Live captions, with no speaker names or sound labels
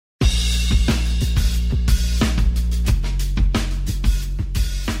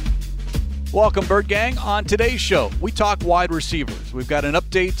Welcome, Bird Gang. On today's show, we talk wide receivers. We've got an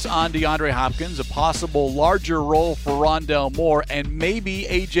update on DeAndre Hopkins, a possible larger role for Rondale Moore, and maybe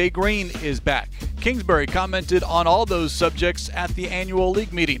A.J. Green is back. Kingsbury commented on all those subjects at the annual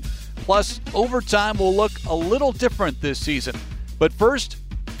league meeting. Plus, overtime will look a little different this season. But first,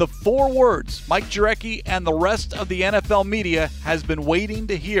 the 4 words Mike Jurecki and the rest of the NFL media has been waiting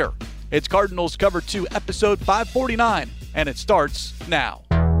to hear. It's Cardinals Cover 2, episode 549, and it starts now.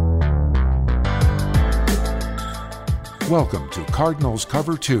 Welcome to Cardinals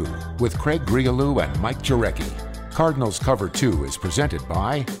Cover 2 with Craig Grialou and Mike Jurecki. Cardinals Cover 2 is presented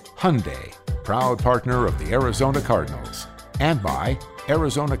by Hyundai, proud partner of the Arizona Cardinals, and by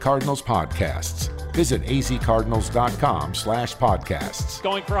Arizona Cardinals Podcasts. Visit azcardinals.com/podcasts.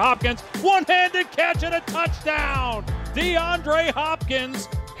 Going for Hopkins, one-handed catch and a touchdown! DeAndre Hopkins.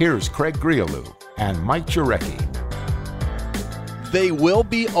 Here's Craig Grialou and Mike Jurecki. They will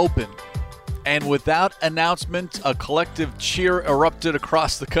be open. And without announcement, a collective cheer erupted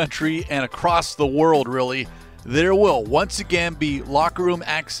across the country and across the world, really. There will once again be locker room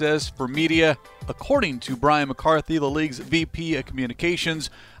access for media, according to Brian McCarthy, the league's VP of Communications.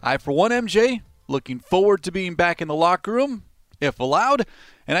 I, for one, MJ, looking forward to being back in the locker room, if allowed,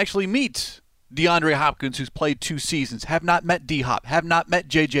 and actually meet DeAndre Hopkins, who's played 2 seasons. Have not met D-Hop, have not met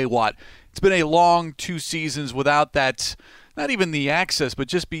J.J. Watt. It's been a long 2 seasons without that. Not even the access, but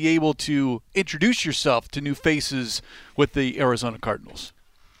just be able to introduce yourself to new faces with the Arizona Cardinals.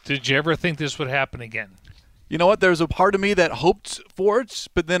 Did you ever think this would happen again? You know what? There's a part of me that hoped for it,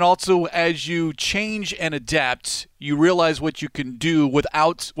 but then also as you change and adapt, you realize what you can do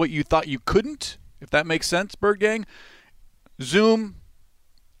without what you thought you couldn't, if that makes sense, Bird Gang. Zoom,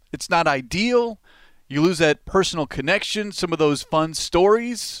 it's not ideal. You lose that personal connection, some of those fun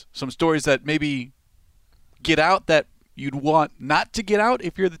stories, some stories that maybe get out that you'd want not to get out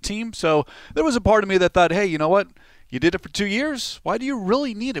if you're the team. So there was a part of me that thought, hey, you know what? You did it for 2 years. Why do you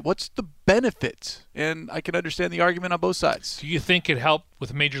really need it? What's the benefit? And I can understand the argument on both sides. Do you think it helped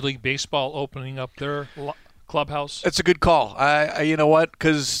with Major League Baseball opening up their clubhouse? That's a good call. I you know what?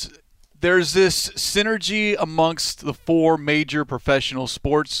 Because there's this synergy amongst the 4 major professional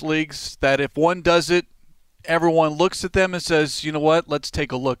sports leagues that if one does it, everyone looks at them and says, you know what, let's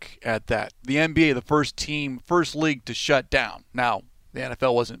take a look at that. The NBA, the first league to shut down. Now, the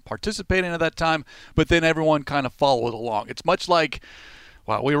NFL wasn't participating at that time, but then everyone kind of followed along. It's much like,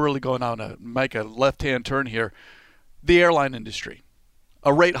 wow, we were really going on to make a left-hand turn here. The airline industry,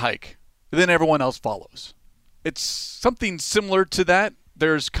 a rate hike, then everyone else follows. It's something similar to that.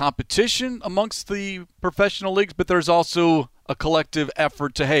 There's competition amongst the professional leagues, but there's also a collective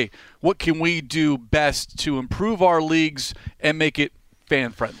effort to, hey, what can we do best to improve our leagues and make it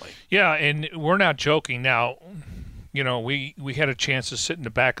fan-friendly? Yeah, and we're not joking now. You know, we had a chance to sit in the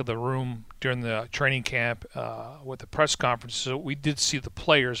back of the room during the training camp with the press conference. So we did see the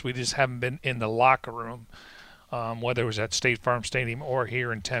players. We just haven't been in the locker room, whether it was at State Farm Stadium or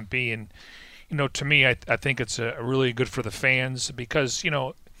here in Tempe. And, you know, to me, I think it's really good for the fans because, you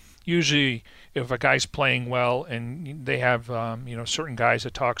know, usually if a guy's playing well and they have, certain guys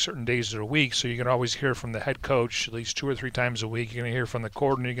that talk certain days of the week, so you can always hear from the head coach at least 2 or 3 times a week. You're going to hear from the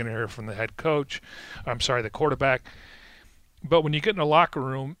coordinator, you're going to hear from the head coach, the quarterback. But when you get in the locker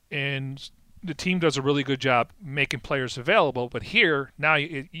room and the team does a really good job making players available, but here, now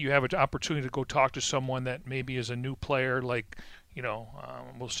you have an opportunity to go talk to someone that maybe is a new player, like,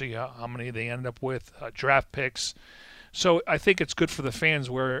 we'll see how many they end up with, draft picks. So I think it's good for the fans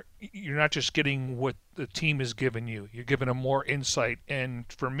where you're not just getting what the team is giving you. You're giving them more insight. And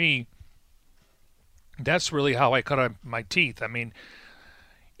for me, that's really how I cut my teeth. I mean,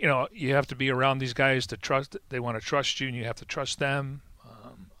 you have to be around these guys to trust. They want to trust you, and you have to trust them.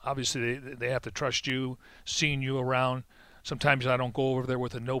 Obviously, they have to trust you, seeing you around. Sometimes I don't go over there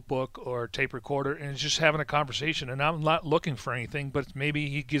with a notebook or a tape recorder, and it's just having a conversation. And I'm not looking for anything, but maybe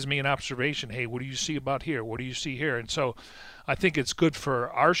he gives me an observation. Hey, what do you see about here? What do you see here? And so I think it's good for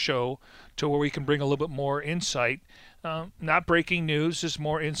our show to where we can bring a little bit more insight. Not breaking news, just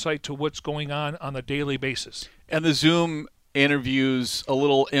more insight to what's going on a daily basis. And the Zoom interviews a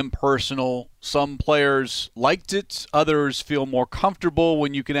little impersonal. Some players liked it. Others feel more comfortable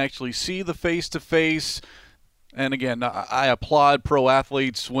when you can actually see the face-to-face. And again, I applaud pro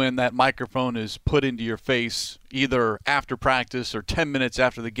athletes when that microphone is put into your face, either after practice or 10 minutes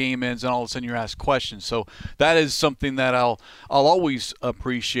after the game ends, and all of a sudden you're asked questions. So that is something that I'll always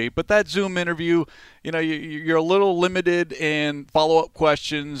appreciate. But that Zoom interview, you're a little limited in follow-up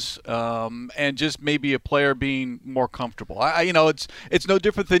questions, and just maybe a player being more comfortable. It's no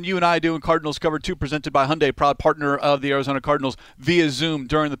different than you and I doing Cardinals Cover 2, presented by Hyundai, proud partner of the Arizona Cardinals, via Zoom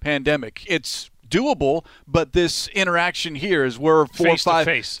during the pandemic. It's doable, but this interaction here is we're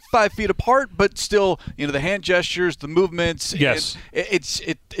 5 feet apart, but still, the hand gestures, the movements. Yes,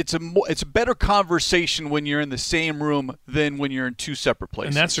 it's a better conversation when you're in the same room than when you're in two separate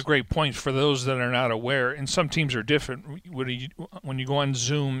places. And that's a great point for those that are not aware. And some teams are different. When you go on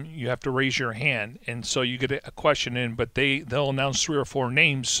Zoom, you have to raise your hand, and so you get a question in, but they'll announce 3 or 4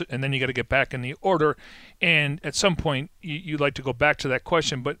 names, and then you got to get back in the order. And at some point, you'd like to go back to that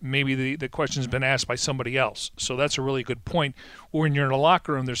question, but maybe the question's been asked by somebody else. So that's a really good point. When you're in a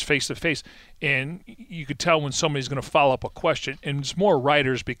locker room, there's face-to-face, and you could tell when somebody's going to follow up a question. And it's more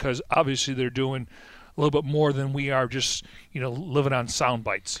writers because obviously they're doing a little bit more than we are, just living on sound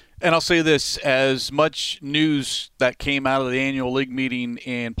bites. And I'll say this, as much news that came out of the annual league meeting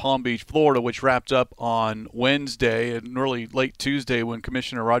in Palm Beach, Florida, which wrapped up on Wednesday and early late Tuesday when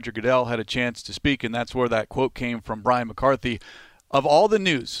Commissioner Roger Goodell had a chance to speak, and that's where that quote came from Brian McCarthy. Of all the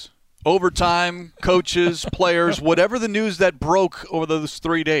news, overtime, coaches, players, whatever the news that broke over those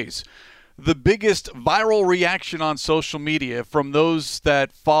 3 days, the biggest viral reaction on social media from those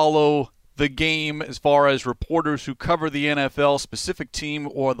that follow the game, as far as reporters who cover the NFL specific team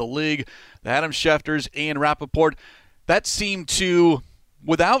or the league, the Adam Schefters, Ian Rappaport, that seemed to,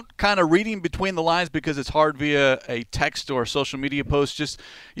 without kind of reading between the lines because it's hard via a text or a social media post, just,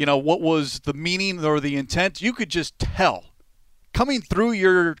 what was the meaning or the intent, you could just tell coming through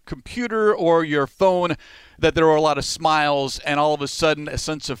your computer or your phone that there were a lot of smiles and all of a sudden a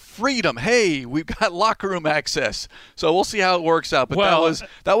sense of freedom. Hey, we've got locker room access. So we'll see how it works out. But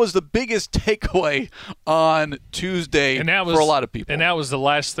that was the biggest takeaway on Tuesday for a lot of people. And that was the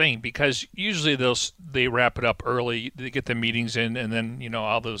last thing, because usually they wrap it up early. They get the meetings in, and then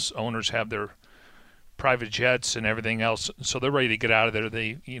all those owners have their private jets and everything else, so they're ready to get out of there.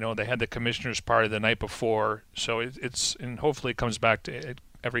 They had the commissioners party the night before, so it's and hopefully it comes back to it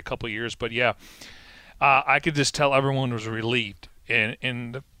every couple of years. But yeah, I could just tell everyone was relieved,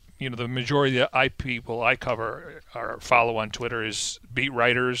 and the majority of the people I cover or follow on Twitter is beat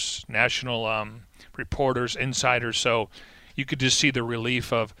writers, national reporters, insiders. So you could just see the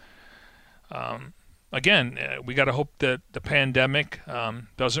relief of. Again, we got to hope that the pandemic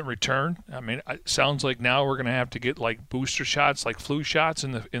doesn't return. I mean, it sounds like now we're going to have to get like booster shots, like flu shots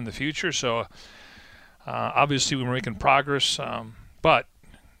in the future. So obviously we're making progress, but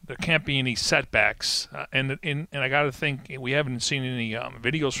there can't be any setbacks. And I got to think, we haven't seen any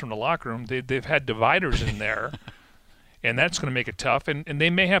videos from the locker room. They've had dividers in there, and that's going to make it tough. And they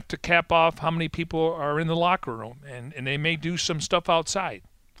may have to cap off how many people are in the locker room, and they may do some stuff outside.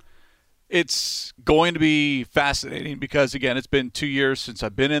 It's going to be fascinating because, again, it's been 2 years since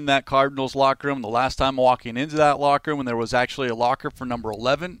I've been in that Cardinals locker room. The last time walking into that locker room, when there was actually a locker for number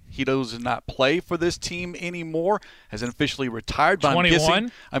 11, he does not play for this team anymore, hasn't officially retired. But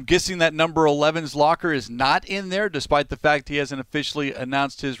 21? I'm guessing that number 11's locker is not in there, despite the fact he hasn't officially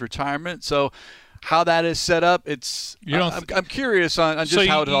announced his retirement. So how that is set up, I'm curious on just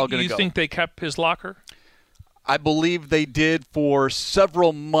how it's all going to go. You think they kept his locker? I believe they did for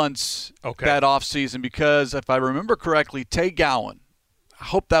several months that offseason because, if I remember correctly, Tay Gowan, I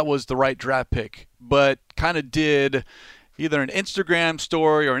hope that was the right draft pick, but kind of did either an Instagram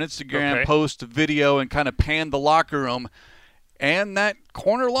story or an Instagram post video and kind of panned the locker room. And that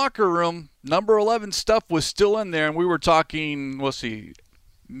corner locker room, number 11 stuff was still in there. And we were talking,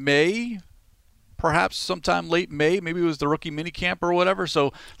 May? Perhaps sometime late May, maybe it was the rookie minicamp or whatever.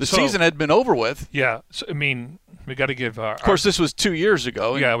 So the season had been over with. Yeah, so, I mean, we got to give. Of course, this was 2 years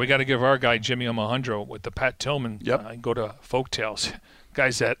ago. Yeah, we got to give our guy Jimmy Omohundro with the Pat Tillman. Yep. Go to Folktales,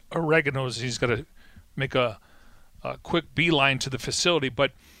 guys at Oregano's. He's got to make a quick beeline to the facility.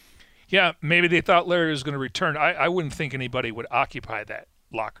 But yeah, maybe they thought Larry was going to return. I wouldn't think anybody would occupy that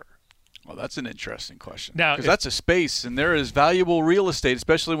locker. Well, that's an interesting question. Now, because that's a space, and there is valuable real estate,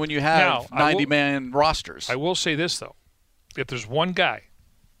 especially when you have 90-man rosters. I will say this, though. If there's one guy,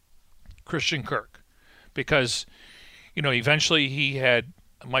 Christian Kirk, because, eventually he had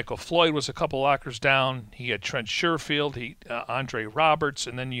Michael Floyd was a couple lockers down. He had Trent Sherfield, Andre Roberts,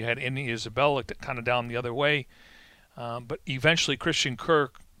 and then you had Andy Isabella kind of down the other way. But eventually Christian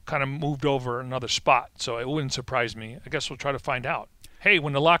Kirk kind of moved over another spot, so it wouldn't surprise me. I guess we'll try to find out. Hey,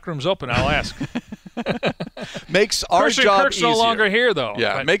 when the locker room's open, I'll ask. Makes our Christian job Kirk's easier. no longer here, though.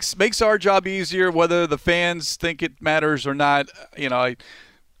 Yeah, But makes our job easier, whether the fans think it matters or not.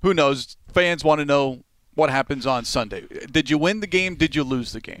 Who knows? Fans want to know what happens on Sunday. Did you win the game? Did you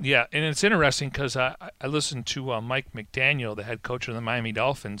lose the game? yeah, and it's interesting because I listened to Mike McDaniel, the head coach of the Miami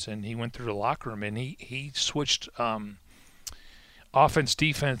Dolphins, and he went through the locker room and he switched offense,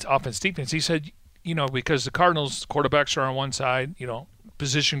 defense. He said, because the Cardinals quarterbacks are on one side,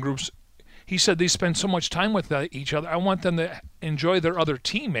 position groups. He said they spend so much time with each other. I want them to enjoy their other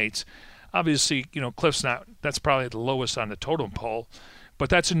teammates. Obviously, Cliff's that's probably the lowest on the totem pole. But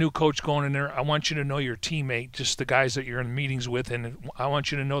that's a new coach going in there. I want you to know your teammate, just the guys that you're in meetings with, and I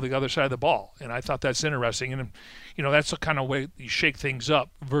want you to know the other side of the ball. And I thought that's interesting. And, that's the kind of way you shake things up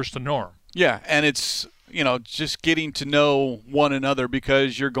versus the norm. Yeah, and it's, just getting to know one another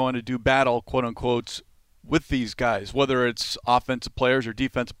because you're going to do battle, quote unquote, with these guys, whether it's offensive players or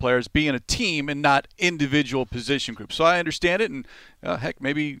defensive players, being a team and not individual position groups. So I understand it, and heck,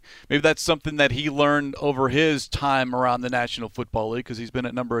 maybe that's something that he learned over his time around the National Football League, because he's been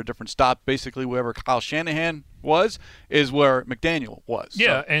at a number of different stops. Basically, wherever Kyle Shanahan was is where McDaniel was.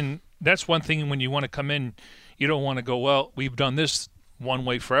 Yeah, so. And that's one thing when you want to come in, you don't want to go, well, we've done this one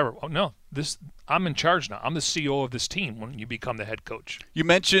way forever. Oh, no, I'm in charge now. I'm the CEO of this team when you become the head coach. You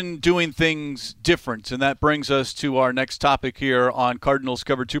mentioned doing things different, and that brings us to our next topic here on Cardinals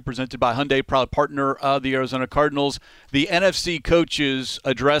Cover 2, presented by Hyundai, proud partner of the Arizona Cardinals. The NFC coaches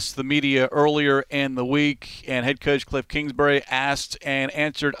addressed the media earlier in the week, and head coach Cliff Kingsbury asked and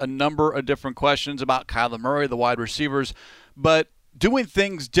answered a number of different questions about Kyler Murray, the wide receivers, but doing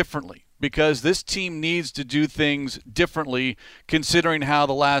things differently, because this team needs to do things differently considering how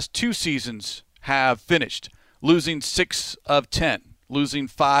the last two seasons have finished, losing 6 of 10, losing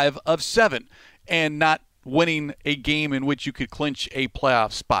 5 of 7, and not winning a game in which you could clinch a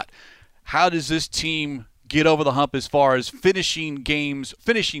playoff spot. How does this team get over the hump as far as finishing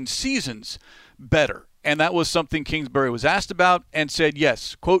seasons better? And that was something Kingsbury was asked about and said,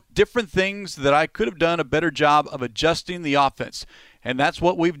 yes, quote, different things that I could have done a better job of adjusting the offense. And that's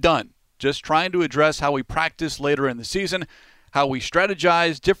what we've done. Just trying to address how we practice later in the season, how we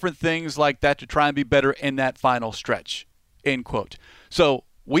strategize, different things like that to try and be better in that final stretch, end quote. So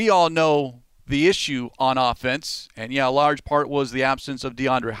we all know the issue on offense, and yeah, a large part was the absence of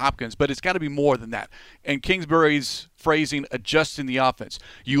DeAndre Hopkins, but it's got to be more than that. And Kingsbury's phrasing, adjusting the offense.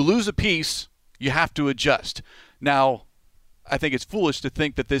 You lose a piece, you have to adjust. Now, I think it's foolish to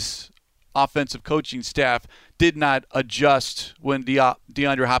think that this offensive coaching staff did not adjust when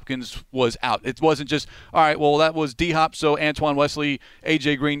DeAndre Hopkins was out. It wasn't just, all right, well, that was D-Hop, so Antoine Wesley,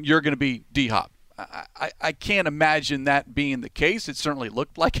 A.J. Green, you're going to be D-Hop. I can't imagine that being the case. It certainly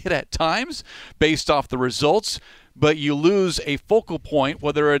looked like it at times based off the results, but you lose a focal point,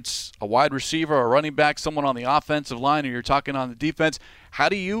 whether it's a wide receiver or a running back, someone on the offensive line, or you're talking on the defense. How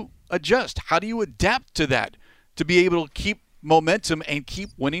do you adjust? How do you adapt to that to be able to keep momentum and keep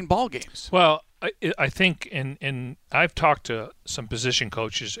winning ball games? Well, I think, and I've talked to some position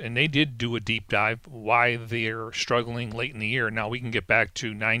coaches, and they did do a deep dive why they're struggling late in the year. Now, we can get back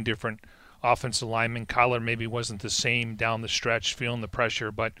to 9 different offensive linemen. Kyler maybe wasn't the same down the stretch, feeling the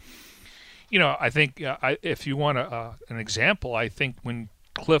pressure. But, I think if you want an example, I think when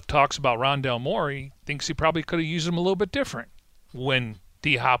Cliff talks about Rondale Moore, he thinks he probably could have used him a little bit different when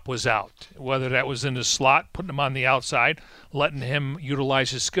D-Hop was out, whether that was in the slot, putting him on the outside, letting him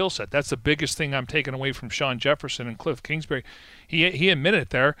utilize his skill set. That's the biggest thing I'm taking away from Sean Jefferson and Cliff Kingsbury. He admitted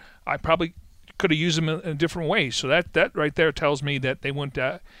there, I probably could have used him in a different way. So that right there tells me that they went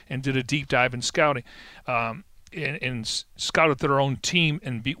and did a deep dive in scouting and scouted their own team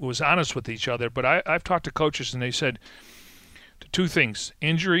and was honest with each other. But I've talked to coaches, and they said 2 things: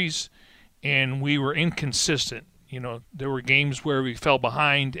 injuries, and we were inconsistent. There were games where we fell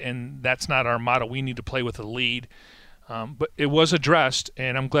behind, and that's not our motto. We need to play with a lead. But it was addressed,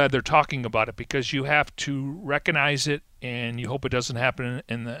 and I'm glad they're talking about it, because you have to recognize it, and you hope it doesn't happen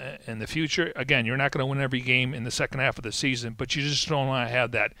in the future. Again, you're not going to win every game in the second half of the season, but you just don't want to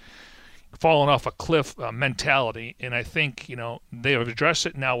have that falling off a cliff mentality. And I think, they have addressed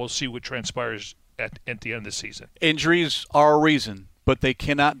it. Now we'll see what transpires at the end of the season. Injuries are a reason, but they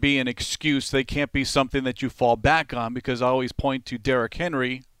cannot be an excuse. They can't be something that you fall back on, because I always point to Derrick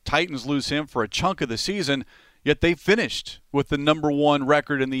Henry. Titans lose him for a chunk of the season, yet they finished with the number 1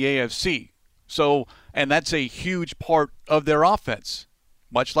 record in the AFC. So, and that's a huge part of their offense,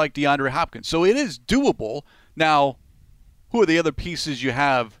 much like DeAndre Hopkins. So it is doable. Now, who are the other pieces you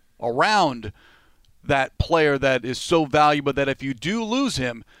have around that player that is so valuable that if you do lose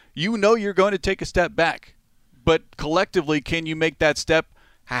him, you're going to take a step back? But collectively, can you make that step?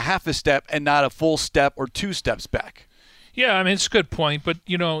 a half a step and not a full step or 2 steps back. Yeah, I mean, it's a good point, but,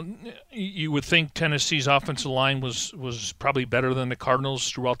 you would think Tennessee's offensive line was probably better than the Cardinals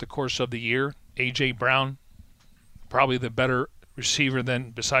throughout the course of the year. A.J. Brown, probably the better receiver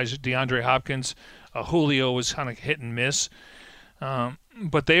than besides DeAndre Hopkins. Julio was kind of hit and miss.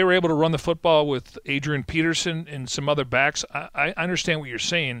 But they were able to run the football with Adrian Peterson and some other backs. I understand what you're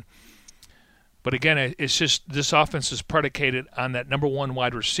saying. But again, it's just this offense is predicated on that number one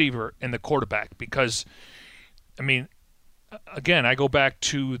wide receiver and the quarterback because, I mean, again, I go back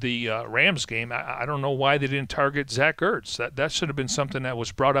to the Rams game. I don't know why they didn't target Zach Ertz. That should have been something that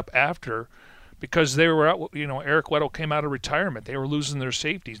was brought up after because they were out, Eric Weddle came out of retirement. They were losing their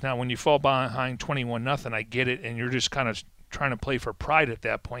safeties. Now, when you fall behind 21-0, I get it, and you're just kind of trying to play for pride at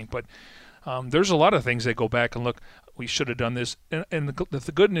that point. But there's a lot of things that go back and look, we should have done this. And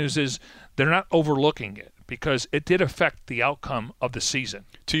the good news is they're not overlooking it because it did affect the outcome of the season.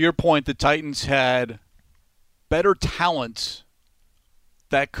 To your point, the Titans had better talent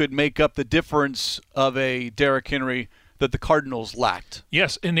that could make up the difference of a Derrick Henry that the Cardinals lacked.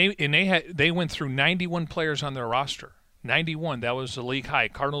 Yes, and they went through 91 players on their roster. 91, that was the league high.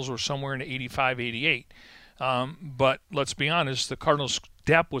 Cardinals were somewhere in 85, 88. But let's be honest, the Cardinals'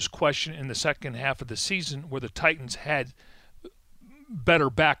 depth was questioned in the second half of the season where the Titans had better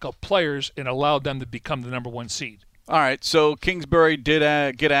backup players and allowed them to become the number one seed. All right, so Kingsbury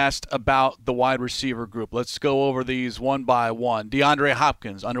did get asked about the wide receiver group. Let's go over these one by one. DeAndre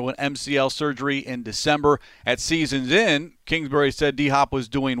Hopkins underwent MCL surgery in December. At season's end, Kingsbury said D-Hop was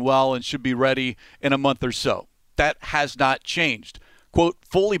doing well and should be ready in a month or so. That has not changed. Quote,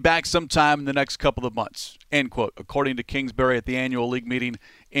 fully back sometime in the next couple of months, end quote, according to Kingsbury at the annual league meeting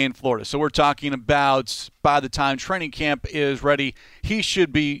in Florida. So we're talking about by the time training camp is ready, he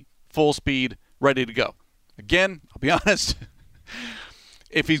should be full speed, ready to go. Again, I'll be honest,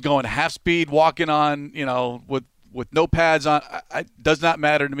 if he's going half speed, walking on, with no pads on, it does not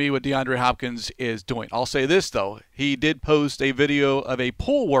matter to me what DeAndre Hopkins is doing. I'll say this, though. He did post a video of a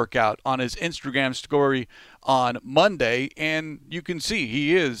pull workout on his Instagram story on Monday, and you can see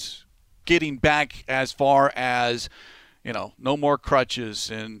he is getting back as far as, no more crutches,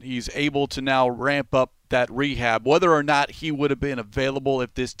 and he's able to now ramp up that rehab. Whether or not he would have been available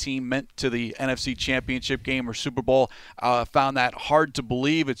if this team went to the NFC Championship game or Super Bowl, I found that hard to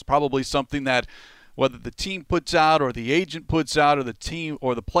believe. It's probably something that whether the team puts out or the agent puts out or the team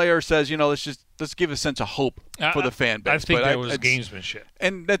or the player says, let's give a sense of hope for the fan base. I think that was gamesmanship.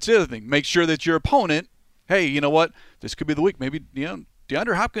 And that's the other thing. Make sure that your opponent, hey, you know what? This could be the week. Maybe,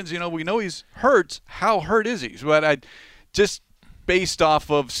 DeAndre Hopkins, we know he's hurt. How hurt is he? But I just based off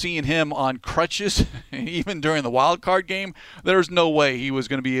of seeing him on crutches, even during the wild card game, there's no way he was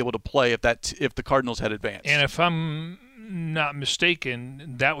going to be able to play if the Cardinals had advanced. And if I'm not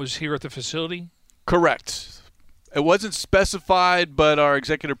mistaken, that was here at the facility? Correct. It wasn't specified, but our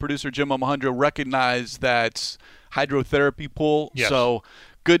executive producer, Jim Omohundro, recognized that hydrotherapy pool. Yes. So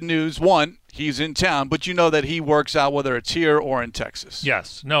good news, one, he's in town, but you know that he works out whether it's here or in Texas.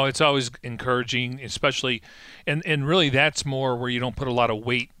 Yes. No, it's always encouraging, especially and really that's more where you don't put a lot of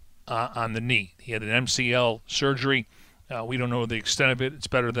weight on the knee. He had an MCL surgery. We don't know the extent of it. It's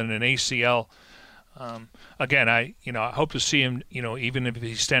better than an ACL. Again, I hope to see him, even if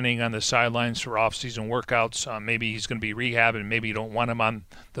he's standing on the sidelines for off-season workouts. Maybe he's going to be rehabbing. Maybe you don't want him on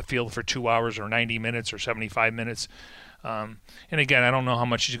the field for 2 hours or 90 minutes or 75 minutes. And again, I don't know how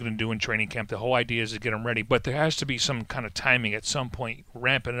much he's going to do in training camp. The whole idea is to get him ready. But there has to be some kind of timing at some point,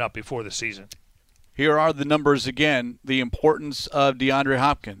 ramping it up before the season. Here are the numbers again. The importance of DeAndre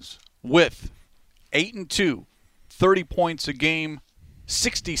Hopkins. With 8-2, 30 points a game,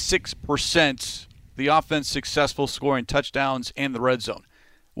 66%. The offense successful scoring touchdowns in the red zone.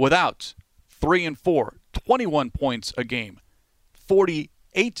 Without 3-4, 21 points a game,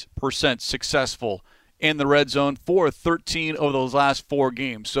 48% successful in the red zone, 4-13 over those last 4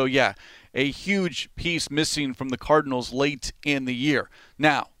 games. So yeah, a huge piece missing from the Cardinals late in the year.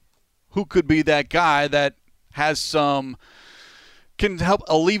 Now, who could be that guy that can help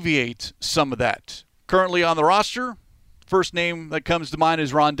alleviate some of that? Currently on the roster, first name that comes to mind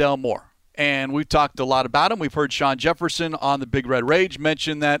is Rondale Moore. And we've talked a lot about him. We've heard Sean Jefferson on the Big Red Rage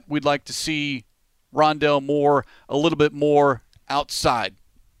mention that we'd like to see Rondale Moore a little bit more outside.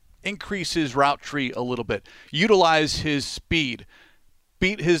 Increase his route tree a little bit. Utilize his speed.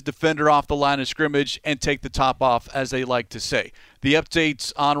 Beat his defender off the line of scrimmage and take the top off, as they like to say. The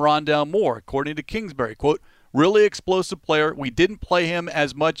updates on Rondale Moore, according to Kingsbury, quote, really explosive player. We didn't play him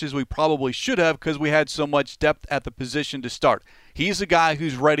as much as we probably should have because we had so much depth at the position to start. He's a guy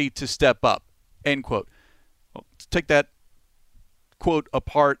who's ready to step up, end quote. Well, let's take that quote,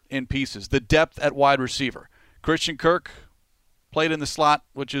 apart in pieces. The depth at wide receiver. Christian Kirk played in the slot,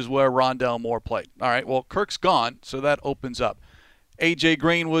 which is where Rondale Moore played. All right, well, Kirk's gone, so that opens up. A.J.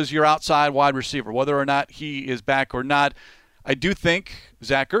 Green was your outside wide receiver. Whether or not he is back or not, I do think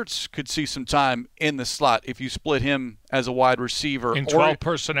Zach Ertz could see some time in the slot if you split him as a wide receiver. In 12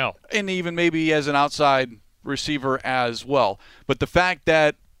 personnel. And even maybe as an outside receiver as well. But the fact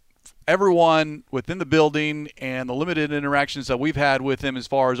that everyone within the building and the limited interactions that we've had with him as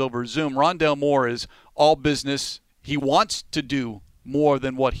far as over Zoom, Rondale Moore is all business. He wants to do more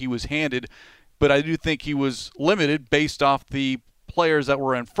than what he was handed, but I do think he was limited based off the players that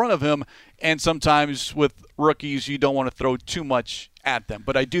were in front of him, and sometimes with rookies you don't want to throw too much at them.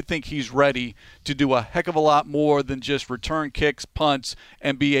 But I do think he's ready to do a heck of a lot more than just return kicks, punts,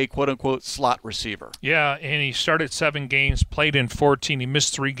 and be a quote-unquote slot receiver. Yeah, and he started 7 games, played in 14. He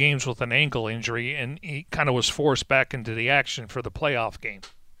missed 3 games with an ankle injury, and he kind of was forced back into the action for the playoff game.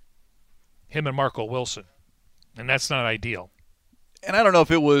 Him and Marco Wilson. And that's not ideal. And I don't know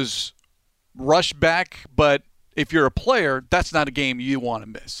if it was rushed back, but if you're a player, that's not a game you want to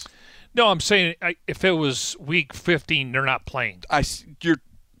miss. No, I'm saying if it was week 15, they're not playing.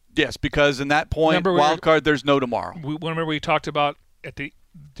 Yes, because in that point, wild card, there's no tomorrow. Remember we talked about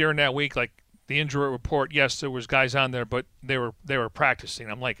during that week, like the injury report. Yes, there was guys on there, but they were practicing.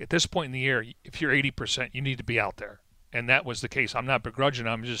 I'm like, at this point in the year, if you're 80%, you need to be out there, and that was the case. I'm not begrudging.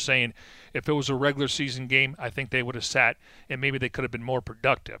 I'm just saying, if it was a regular season game, I think they would have sat, and maybe they could have been more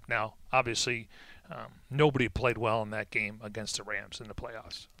productive. Now, obviously. Nobody played well in that game against the Rams in the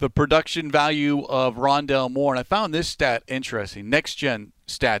playoffs. The production value of Rondale Moore, and I found this stat interesting, next-gen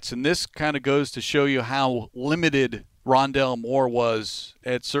stats, and this kind of goes to show you how limited Rondale Moore was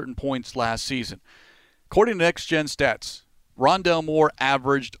at certain points last season. According to next-gen stats, Rondale Moore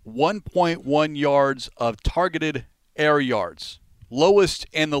averaged 1.1 yards of targeted air yards, lowest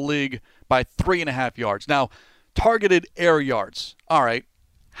in the league by 3.5 yards. Now, targeted air yards, all right,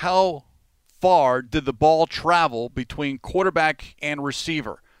 how far did the ball travel between quarterback and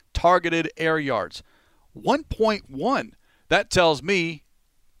receiver? Targeted air yards. 1.1. That tells me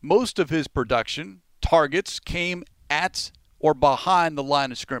most of his production targets came at or behind the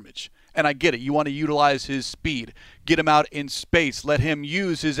line of scrimmage. And I get it. You want to utilize his speed. Get him out in space. Let him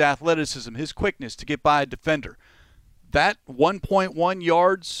use his athleticism, his quickness to get by a defender. That 1.1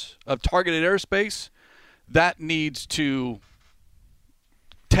 yards of targeted airspace, that needs to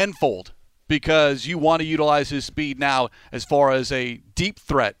tenfold, because you want to utilize his speed now as far as a deep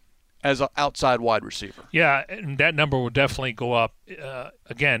threat as an outside wide receiver. Yeah, and that number will definitely go up.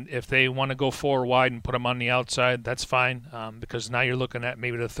 Again, if they want to go 4 wide and put him on the outside, that's fine, because now you're looking at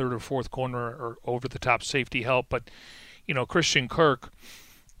maybe the third or fourth corner or over-the-top safety help. But, Christian Kirk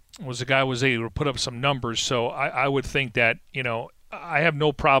was a guy who was able to put up some numbers, so I would think that, I have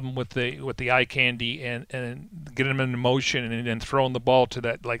no problem with the eye candy and getting him in motion and throwing the ball to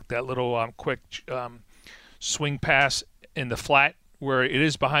that little quick swing pass in the flat where it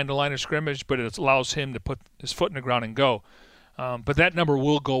is behind the line of scrimmage, but it allows him to put his foot in the ground and go. But that number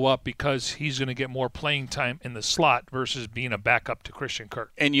will go up because he's going to get more playing time in the slot versus being a backup to Christian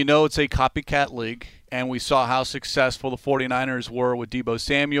Kirk. And it's a copycat league, and we saw how successful the 49ers were with Deebo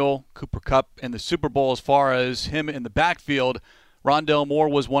Samuel, Cooper Kupp in the Super Bowl as far as him in the backfield. Rondale Moore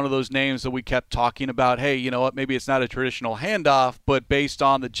was one of those names that we kept talking about. Hey, you know what? Maybe it's not a traditional handoff, but based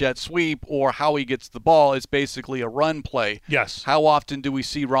on the jet sweep or how he gets the ball, it's basically a run play. Yes. How often do we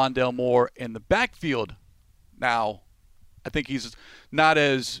see Rondale Moore in the backfield? Now, I think he's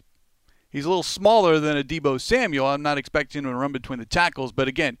a little smaller than a Deebo Samuel. I'm not expecting him to run between the tackles, but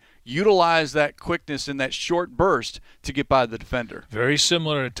again, utilize that quickness in that short burst to get by the defender. Very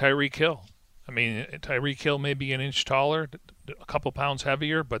similar to Tyreek Hill. I mean, Tyreek Hill may be an inch taller, a couple pounds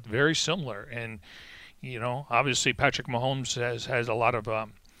heavier, but very similar. And, obviously Patrick Mahomes has a lot of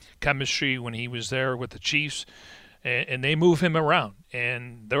chemistry when he was there with the Chiefs, and they move him around.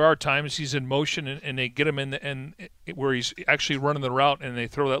 And there are times he's in motion and they get him in where he's actually running the route, and they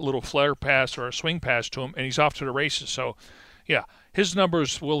throw that little flare pass or a swing pass to him, and he's off to the races. So, yeah, his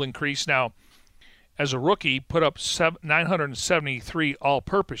numbers will increase. Now, as a rookie, put up 973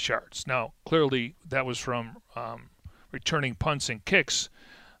 all-purpose yards. Now, clearly that was from returning punts and kicks,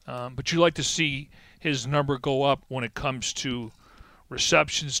 but you like to see his number go up when it comes to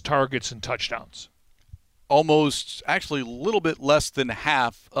receptions, targets, and touchdowns. Almost, actually a little bit less than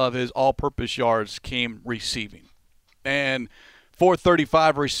half of his all-purpose yards came receiving. And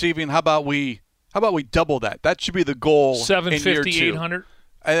 435 receiving, how about we double that? That should be the goal. 750, 800.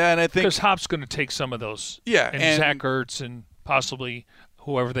 And I think because Hop's going to take some of those. Yeah, and Zach Ertz and possibly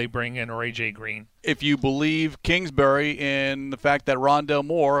whoever they bring in, or A.J. Green. If you believe Kingsbury in the fact that Rondell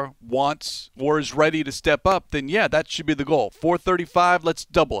Moore wants or is ready to step up, then yeah, that should be the goal. 435, let's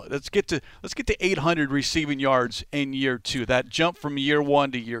double it. Let's get to 800 receiving yards in year 2. That jump from year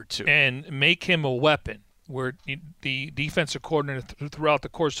 1 to year 2. And make him a weapon. Where the defensive coordinator throughout the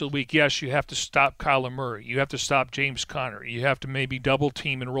course of the week, yes, you have to stop Kyler Murray. You have to stop James Conner. You have to maybe double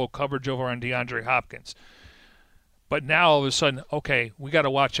team and roll coverage over on DeAndre Hopkins. But now all of a sudden, okay, we got to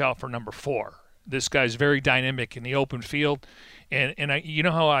watch out for number 4. This guy's very dynamic in the open field, and you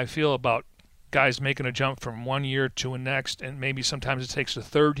know how I feel about guys making a jump from one year to the next, and maybe sometimes it takes a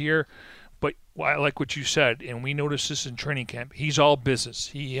third year. But I like what you said, and we noticed this in training camp. He's all business.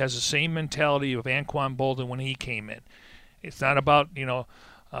 He has the same mentality of Anquan Boldin when he came in. It's not about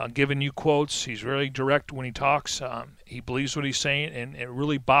giving you quotes. He's really direct when he talks. He believes what he's saying, and it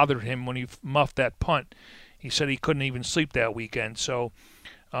really bothered him when he muffed that punt. He said he couldn't even sleep that weekend. So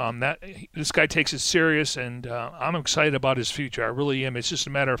this guy takes it serious, and I'm excited about his future. I really am. It's just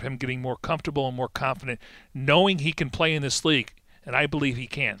a matter of him getting more comfortable and more confident, knowing he can play in this league, and I believe he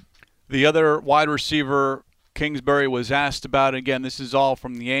can. The other wide receiver Kingsbury was asked about, again, this is all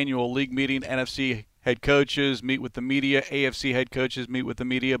from the annual league meeting. NFC head coaches meet with the media. AFC head coaches meet with the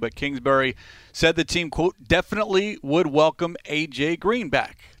media. But Kingsbury said the team, quote, definitely would welcome A.J. Green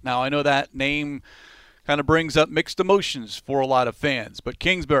back. Now, I know that name kind of brings up mixed emotions for a lot of fans. But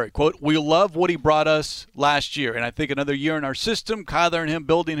Kingsbury, quote, we love what he brought us last year. And I think another year in our system, Kyler and him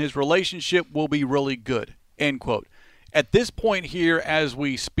building his relationship will be really good, end quote. At this point here as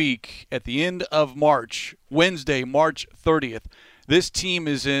we speak, at the end of March, Wednesday, March 30th, this team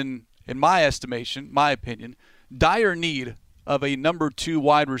is in my estimation, my opinion, dire need of a number 2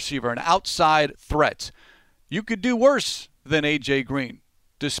 wide receiver, an outside threat. You could do worse than A.J. Green,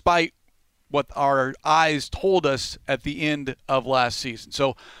 despite what our eyes told us at the end of last season.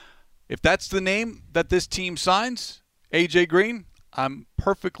 So if that's the name that this team signs, A.J. Green, I'm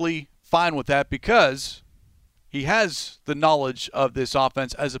perfectly fine with that because he has the knowledge of this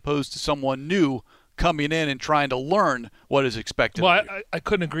offense as opposed to someone new coming in and trying to learn what is expected. Well, I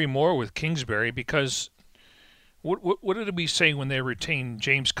couldn't agree more with Kingsbury because what did we say when they retained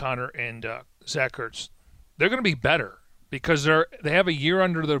James Conner and Zach Ertz? They're going to be better because they have a year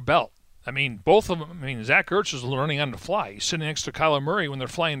under their belt. I mean, both of them. I mean, Zach Ertz is learning on the fly. He's sitting next to Kyler Murray when they're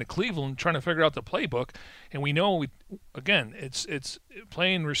flying to Cleveland, trying to figure out the playbook. And we know, it's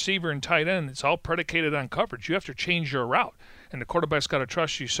playing receiver and tight end. It's all predicated on coverage. You have to change your route, and the quarterback's got to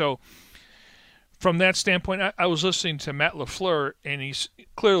trust you. So, from that standpoint, I was listening to Matt LaFleur, and he's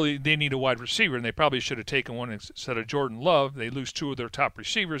clearly they need a wide receiver, and they probably should have taken one instead of Jordan Love. They lose 2 of their top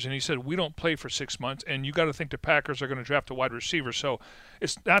receivers, and he said, we don't play for 6 months, and you got to think the Packers are going to draft a wide receiver. So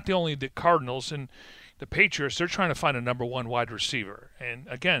it's not only the Cardinals and the Patriots. They're trying to find a number 1 wide receiver. And,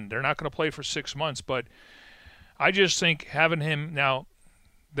 again, they're not going to play for 6 months, but I just think having him now,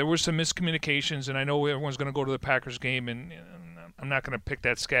 there were some miscommunications, and I know everyone's going to go to the Packers game, and I'm not going to pick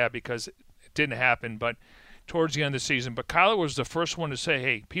that scab because – didn't happen, but towards the end of the season. But Kyler was the first one to say,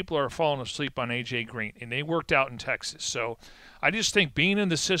 hey, people are falling asleep on A.J. Green, and they worked out in Texas. So I just think being in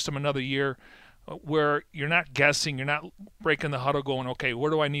the system another year where you're not guessing, you're not breaking the huddle going, okay, where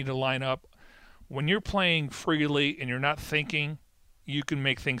do I need to line up? When you're playing freely and you're not thinking, you can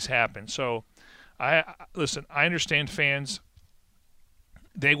make things happen. So listen, I understand fans.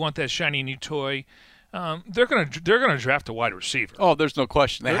 They want that shiny new toy. They're gonna draft a wide receiver. Oh, there's no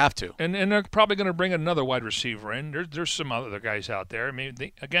question. They have to. And they're probably going to bring another wide receiver in. There's some other guys out there. I mean,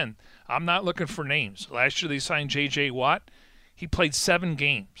 again, I'm not looking for names. Last year they signed J.J. Watt. He played 7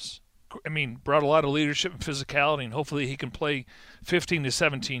 games. I mean, brought a lot of leadership and physicality, and hopefully he can play 15 to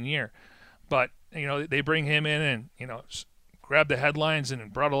 17 year. But, they bring him in and, grabbed the headlines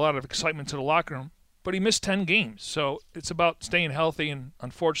and brought a lot of excitement to the locker room. But he missed 10 games. So it's about staying healthy, and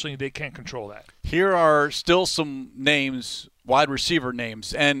unfortunately they can't control that. Here are still some names, wide receiver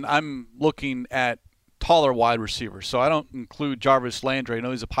names, and I'm looking at taller wide receivers. So I don't include Jarvis Landry. I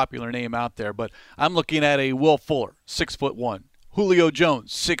know he's a popular name out there, but I'm looking at a Will Fuller, 6'1". Julio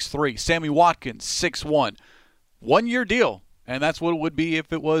Jones, 6'3". Sammy Watkins, 6'1". 1-year deal, and that's what it would be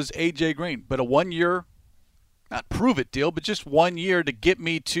if it was A.J. Green. But a 1-year, not prove-it deal, but just 1 year to get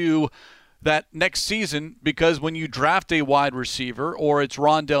me to that next season, because when you draft a wide receiver or it's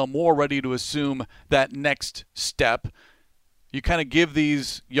Rondell Moore ready to assume that next step, you kind of give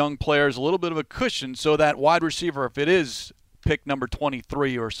these young players a little bit of a cushion so that wide receiver, if it is pick number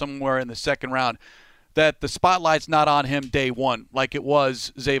 23 or somewhere in the second round, that the spotlight's not on him day one like it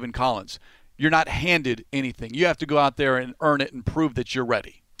was Zaven Collins. You're not handed anything. You have to go out there and earn it and prove that you're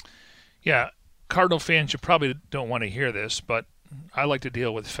ready. Yeah, Cardinal fans, you probably don't want to hear this, but I like to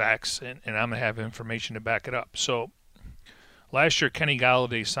deal with facts, and I'm going to have information to back it up. So last year, Kenny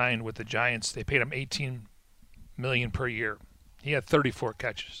Galladay signed with the Giants. They paid him $18 million per year. He had 34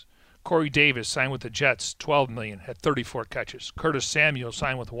 catches. Corey Davis signed with the Jets, $12 million, had 34 catches. Curtis Samuel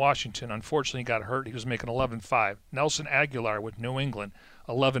signed with Washington. Unfortunately, got hurt. He was making $11.5. Nelson Aguilar with New England,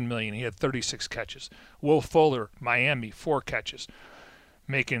 $11 million. He had 36 catches. Will Fuller, Miami, 4 catches,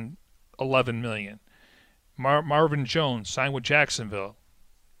 making $11 million. Marvin Jones signed with Jacksonville,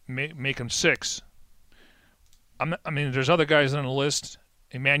 make him 6. There's other guys on the list.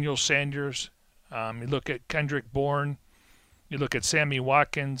 Emmanuel Sanders. You look at Kendrick Bourne. You look at Sammy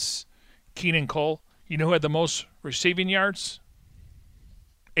Watkins, Keenan Cole. You know who had the most receiving yards?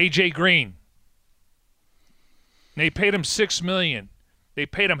 A.J. Green. They paid him $6 million. They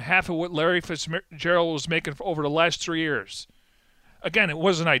paid him half of what Larry Fitzgerald was making over the last 3 years. Again, it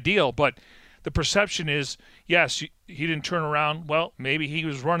wasn't ideal, but the perception is, yes, he didn't turn around. Well, maybe he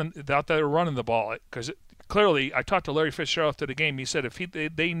was out there running the ball. Because clearly, I talked to Larry Fitzgerald after the game. He said if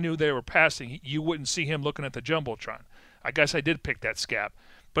they knew they were passing, you wouldn't see him looking at the Jumbotron. I guess I did pick that scab.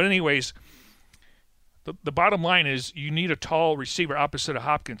 But anyways, the bottom line is you need a tall receiver opposite of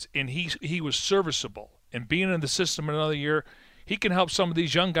Hopkins, and he was serviceable. And being in the system another year, he can help some of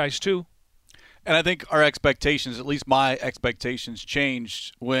these young guys too. And I think our expectations, at least my expectations,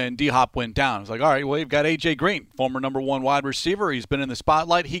 changed when D-Hop went down. It's like, all right, well, you've got A.J. Green, former number 1 wide receiver. He's been in the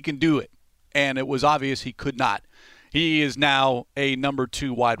spotlight. He can do it. And it was obvious he could not. He is now a number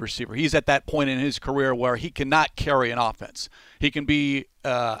 2 wide receiver. He's at that point in his career where he cannot carry an offense. He can be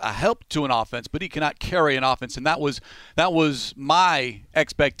a help to an offense, but he cannot carry an offense. And that was my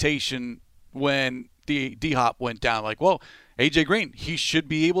expectation when D-Hop went down. Like, well, A.J. Green, he should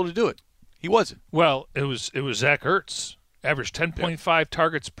be able to do it. He wasn't. Well, it was Zach Ertz, averaged 10.5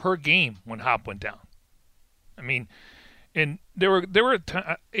 targets per game when Hop went down. I mean, and there were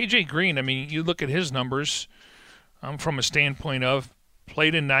A.J. Green. I mean, you look at his numbers. From a standpoint of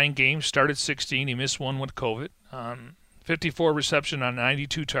played in 9 games, started 16. He missed 1 with COVID. 54 reception on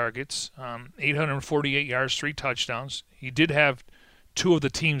 92 targets, 848 yards, 3 touchdowns. He did have 2 of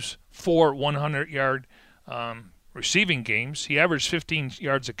the team's 4 100-yard receiving games. He averaged 15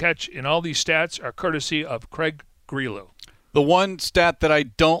 yards a catch, and all these stats are courtesy of Craig Grialou. The one stat that I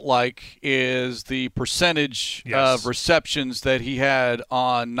don't like is the percentage of receptions that he had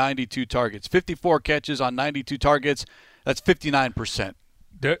on 92 targets. 54 catches on 92 targets. That's 59%.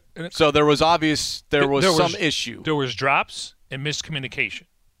 So there was some issue. There was drops and miscommunication.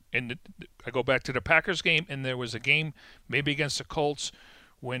 And I go back to the Packers game, and there was a game maybe against the Colts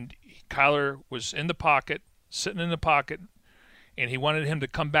when Kyler was in the pocket, sitting in the pocket, and he wanted him to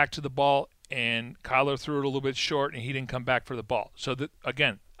come back to the ball, and Kyler threw it a little bit short, and he didn't come back for the ball. So,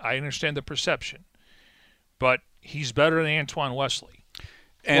 again, I understand the perception, but he's better than Antoine Wesley.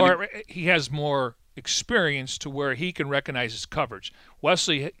 Or he has more experience to where he can recognize his coverage.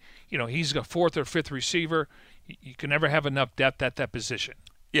 Wesley, he's a 4th or 5th receiver. You can never have enough depth at that position.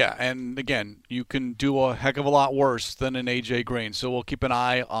 Yeah, and again, you can do a heck of a lot worse than an A.J. Green, so we'll keep an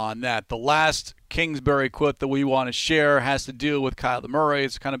eye on that. The last Kingsbury quote that we want to share has to do with Kyler Murray.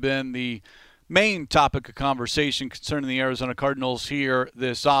 It's kind of been the main topic of conversation concerning the Arizona Cardinals here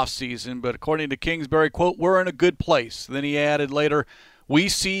this offseason, but according to Kingsbury, quote, "We're in a good place." Then he added later, "We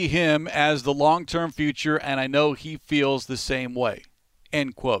see him as the long-term future, and I know he feels the same way,"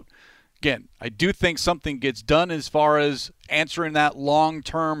 end quote. Again, I do think something gets done as far as answering that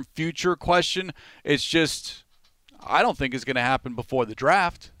long-term future question. It's just, I don't think it's going to happen before the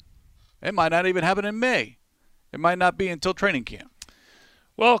draft. It might not even happen in May. It might not be until training camp.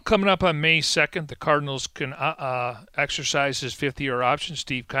 Well, coming up on May 2nd, the Cardinals can exercise his 5th-year option.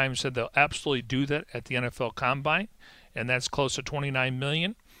 Steve Keim said they'll absolutely do that at the NFL Combine, and that's close to $29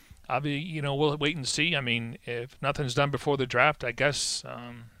 million. Obviously, we'll wait and see. I mean, if nothing's done before the draft, I guess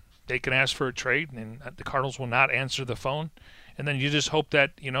they can ask for a trade, and the Cardinals will not answer the phone. And then you just hope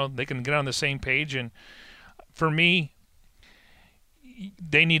that, they can get on the same page. And for me,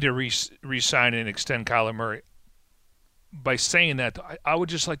 they need to re-sign and extend Kyler Murray. By saying that, I would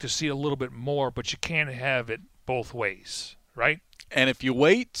just like to see a little bit more, but you can't have it both ways, right? And if you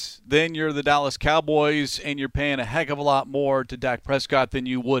wait, then you're the Dallas Cowboys, and you're paying a heck of a lot more to Dak Prescott than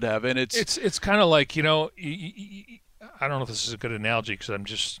you would have. And it's kind of like, I don't know if this is a good analogy because I'm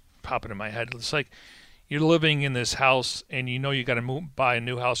just popping in my head. It's like you're living in this house, and you got to buy a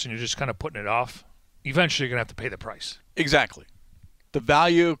new house, and you're just kind of putting it off. Eventually, you're going to have to pay the price. Exactly. The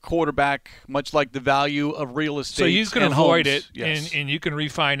value of quarterback, much like the value of real estate. So you can avoid homes. it, and you can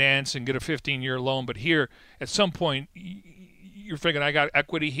refinance and get a 15-year loan. But here, at some point, you're thinking, I got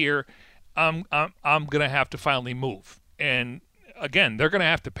equity here. I'm going to have to finally move. And again, they're going to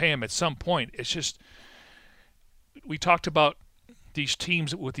have to pay him at some point. It's just we talked about these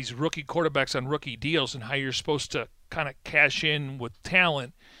teams with these rookie quarterbacks on rookie deals and how you're supposed to kind of cash in with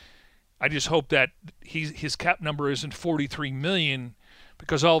talent. I just hope that his cap number isn't $43 million,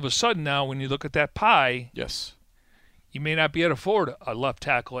 because all of a sudden now when you look at that pie, yes, you may not be able to afford a left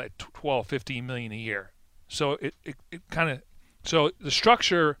tackle at $12-15 million a year. So it kind of – so the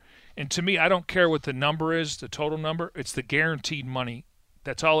structure – and to me, I don't care what the number is, the total number. It's the guaranteed money.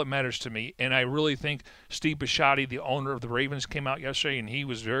 That's all that matters to me. And I really think Steve Bisciotti, the owner of the Ravens, came out yesterday, and he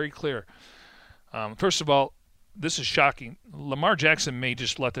was very clear. First of all, this is shocking. Lamar Jackson may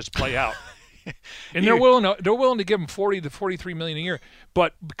just let this play out. And they're willing to give him $40 to $43 million a year.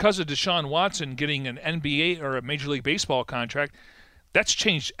 But because of Deshaun Watson getting an NBA or a Major League Baseball contract, that's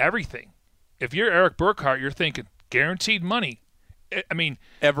changed everything. If you're Eric Burkhart, you're thinking guaranteed money. I mean,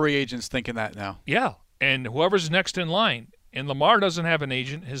 every agent's thinking that now. Yeah, and whoever's next in line. And Lamar doesn't have an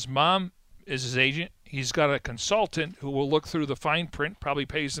agent. His mom is his agent. He's got a consultant who will look through the fine print, probably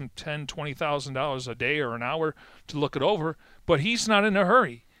pays him $10,000, $20,000 a day or an hour to look it over. But he's not in a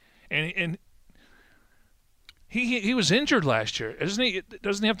hurry, and he was injured last year, isn't he?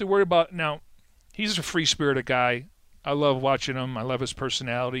 Doesn't he have to worry about now? He's a free-spirited guy. I love watching him. I love his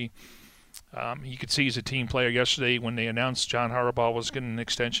personality. You could see he's a team player. Yesterday when they announced John Harbaugh was getting an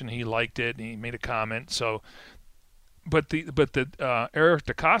extension, he liked it and he made a comment. So, but the Eric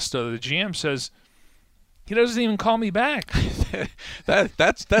DaCosta, the GM, says he doesn't even call me back.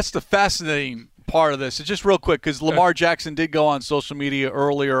 That's the fascinating part of this. It's just real quick, because Lamar Jackson did go on social media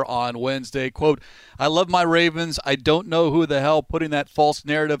earlier on Wednesday, quote, "I love my Ravens. I don't know who the hell putting that false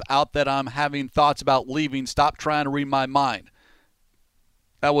narrative out that I'm having thoughts about leaving. Stop trying to read my mind."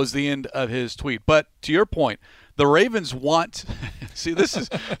 That was the end of his tweet. But to your point, the Ravens want – see, this is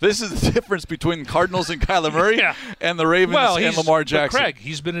the difference between the Cardinals and Kyler Murray and the Ravens and Lamar Jackson. But Craig,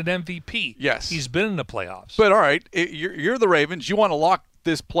 he's been an MVP. Yes. He's been in the playoffs. But, all right, you're the Ravens. You want to lock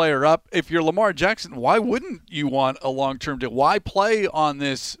this player up. If you're Lamar Jackson, why wouldn't you want a long-term deal? Why play on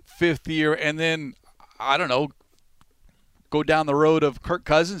this fifth year and then, I don't know, go down the road of Kirk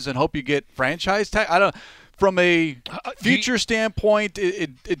Cousins and hope you get franchise tag? I don't – from a future standpoint,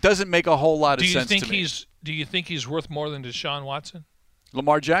 it doesn't make a whole lot of sense to me. Do you think he's worth more than Deshaun Watson?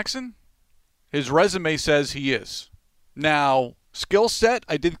 Lamar Jackson? His resume says he is. Now, skill set,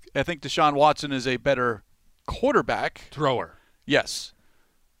 I think Deshaun Watson is a better quarterback. Thrower. Yes.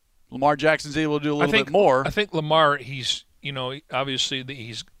 Lamar Jackson's able to do a little bit more. I think Lamar, he's obviously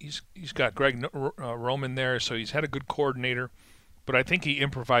he's got Greg Roman there, so he's had a good coordinator. But I think he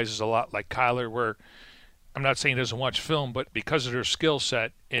improvises a lot like Kyler, where I'm not saying he doesn't watch film, but because of their skill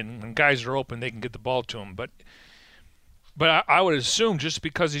set and when guys are open, they can get the ball to him. But I would assume just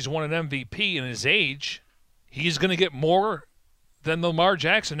because he's won an MVP in his age, he's going to get more than Lamar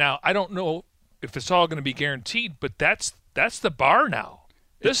Jackson. Now, I don't know if it's all going to be guaranteed, but that's the bar now.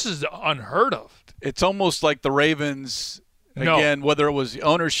 This is unheard of. It's almost like the Ravens, again, whether it was the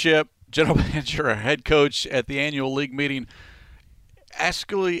ownership, general manager, or head coach at the annual league meeting,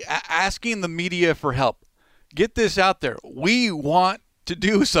 asking the media for help. Get this out there. We want to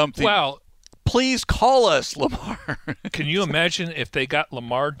do something. Well, please call us, Lamar. Can you imagine if they got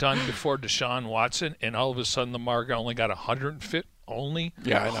Lamar done before Deshaun Watson, and all of a sudden Lamar only got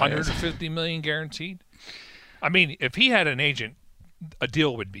 $150 million guaranteed? I mean, if he had an agent, a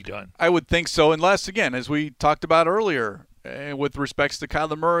deal would be done. I would think so, unless, again, as we talked about earlier, with respects to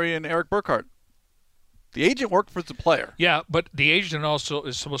Kyler Murray and Eric Burkhart, the agent worked for the player. Yeah, but the agent also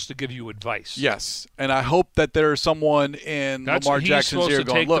is supposed to give you advice. Yes, and I hope that there's someone in Lamar Jackson's ear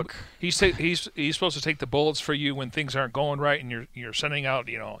going, look. He's supposed to take the bullets for you when things aren't going right, and you're sending out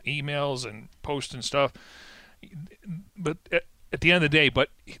emails and posts and stuff. But at the end of the day,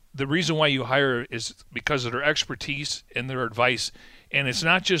 the reason why you hire is because of their expertise and their advice, and it's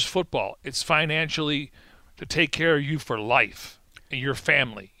not just football. It's financially to take care of you for life. Your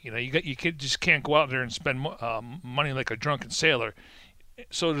family, you just can't go out there and spend money like a drunken sailor.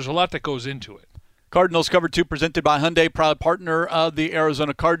 So there's a lot that goes into it. Cardinals Cover 2 presented by Hyundai, proud partner of the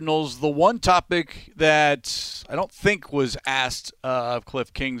Arizona Cardinals. The one topic that I don't think was asked of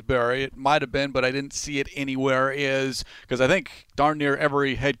Cliff Kingsbury, it might have been, but I didn't see it anywhere, is because I think darn near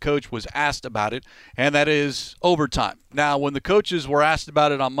every head coach was asked about it, and that is overtime. Now, when the coaches were asked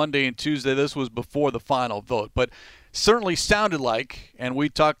about it on Monday and Tuesday, this was before the final vote, but certainly sounded like, and we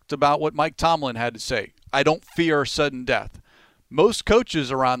talked about what Mike Tomlin had to say, I don't fear sudden death. Most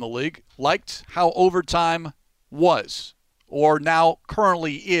coaches around the league liked how overtime was, or now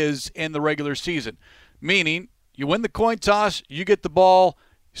currently is in the regular season. Meaning, you win the coin toss, you get the ball,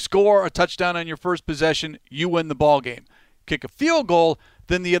 score a touchdown on your first possession, you win the ball game. kick a field goal,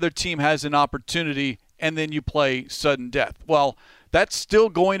 then the other team has an opportunity, and then you play sudden death. Well, that's still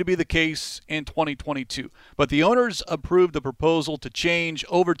going to be the case in 2022. But the owners approved the proposal to change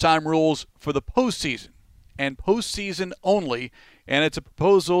overtime rules for the postseason, and postseason only. And it's a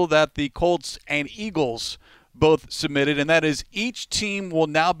proposal that the Colts and Eagles both submitted, and that is each team will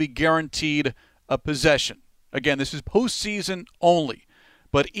now be guaranteed a possession. Again, this is postseason only,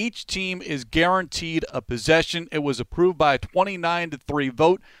 but each team is guaranteed a possession. It was approved by a 29-3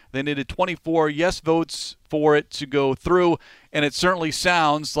 vote. They needed 24 yes votes for it to go through, and it certainly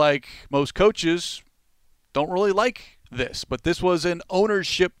sounds like most coaches don't really like this, but this was an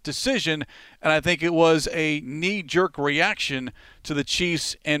ownership decision, and I think it was a knee-jerk reaction to the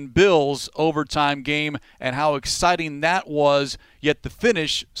Chiefs and Bills overtime game and how exciting that was, yet the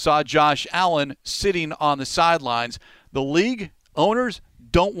finish saw Josh Allen sitting on the sidelines. The league owners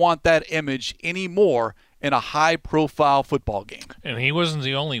don't want that image anymore in a high-profile football game. And he wasn't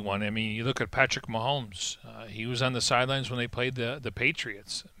the only one. I mean, you look at Patrick Mahomes. He was on the sidelines when they played the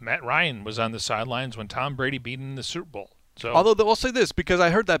Patriots. Matt Ryan was on the sidelines when Tom Brady beat him in the Super Bowl. So, although I'll say this, because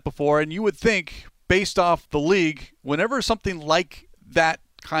I heard that before, and you would think, based off the league, whenever something like that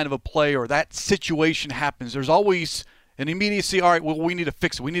kind of a play or that situation happens, there's always an immediacy, all right, well, we need to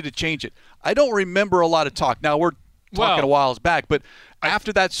fix it. We need to change it. I don't remember a lot of talk. Now, we're talking a while back, but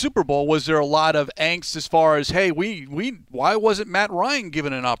after that Super Bowl, was there a lot of angst as far as, hey, why wasn't Matt Ryan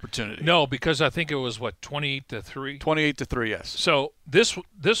given an opportunity? No, because I think it was 28-3. 28-3, yes. So this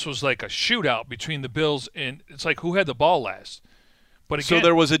was like a shootout between the Bills, and it's like who had the ball last. But again, so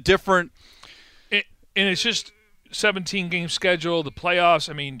there was a different, and it's just 17-game schedule, the playoffs.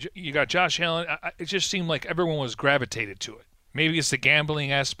 I mean, you got Josh Allen. It just seemed like everyone was gravitated to it. Maybe it's the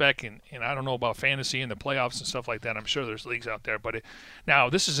gambling aspect, and I don't know about fantasy and the playoffs and stuff like that. I'm sure there's leagues out there. But now,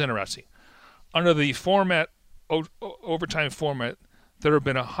 this is interesting. Under the overtime format, there have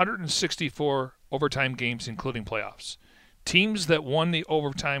been 164 overtime games, including playoffs. Teams that won the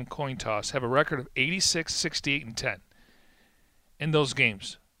overtime coin toss have a record of 86, 68, and 10 in those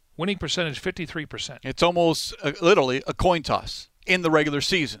games. Winning percentage, 53%. It's almost literally a coin toss in the regular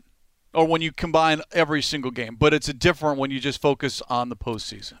season, or when you combine every single game. But it's different when you just focus on the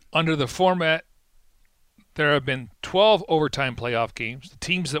postseason. Under the format, there have been 12 overtime playoff games. The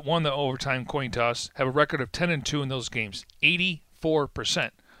teams that won the overtime coin toss have a record of 10-2 in those games,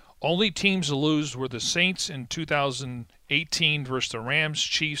 84%. Only teams to lose were the Saints in 2018 versus the Rams,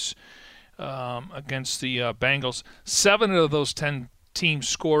 Chiefs against the Bengals. 7 of those 10 teams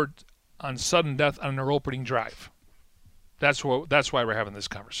scored on sudden death on their opening drive. That's why we're having this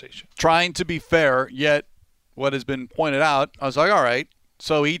conversation. Trying to be fair, yet what has been pointed out, I was like, all right,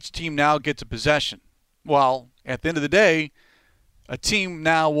 so each team now gets a possession. Well, at the end of the day, a team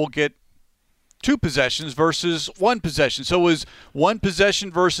now will get 2 possessions versus 1 possession. So is 1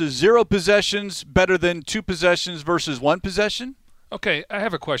 possession versus 0 possessions better than 2 possessions versus 1 possession? Okay, I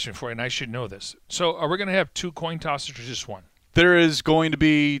have a question for you, and I should know this. So are we going to have 2 coin tosses or just 1? There is going to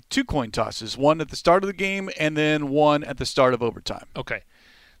be 2 coin tosses, one at the start of the game and then one at the start of overtime. Okay.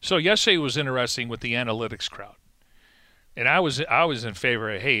 So yesterday was interesting with the analytics crowd. And I was in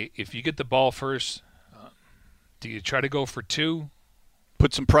favor of, hey, if you get the ball first, do you try to go for 2?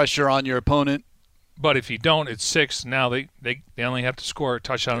 Put some pressure on your opponent. But if you don't, it's 6. Now they only have to score a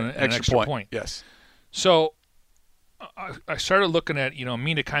touchdown and an extra point. Yes. So I started looking at,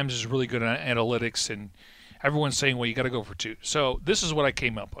 Mina Kimes is really good at analytics, and everyone's saying, well, you got to go for 2. So this is what I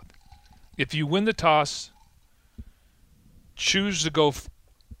came up with. If you win the toss, choose to go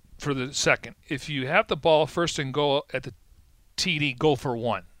for the second. If you have the ball first and goal at the TD, go for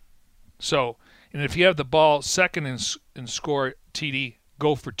 1. So, and if you have the ball second and score TD,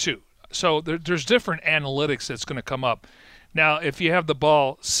 go for 2. So there's different analytics that's going to come up. Now, if you have the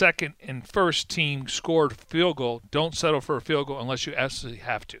ball second and first team scored field goal, don't settle for a field goal unless you absolutely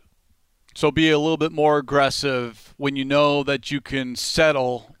have to. So be a little bit more aggressive when you know that you can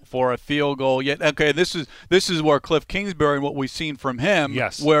settle for a field goal. Yet, okay, this is where Cliff Kingsbury and what we've seen from him,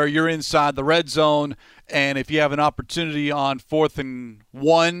 yes, where you're inside the red zone, and if you have an opportunity on 4th and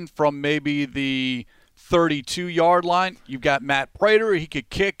 1 from maybe the 32-yard line, you've got Matt Prater. He could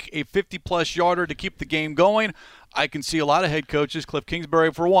kick a 50-plus yarder to keep the game going. I can see a lot of head coaches, Cliff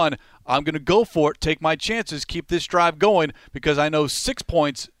Kingsbury for one, I'm going to go for it, take my chances, keep this drive going because I know 6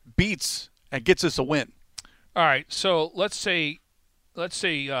 points beats and gets us a win. All right, so let's say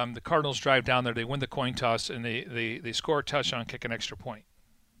the Cardinals drive down there, they win the coin toss, and they score a touchdown, kick an extra point.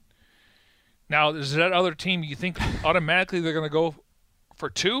 Now, is that other team you think automatically they're going to go for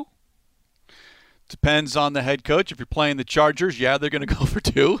 2? Depends on the head coach. If you're playing the Chargers, yeah, they're going to go for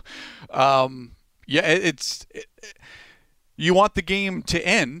 2. you want the game to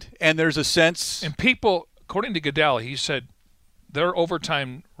end, and there's a sense. And people, according to Goodell, he said their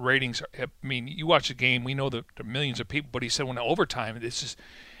overtime ratings I mean, you watch the game, we know that there are millions of people, but he said when the overtime,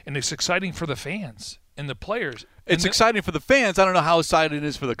 it's exciting for the fans and the players. It's exciting for the fans. I don't know how exciting it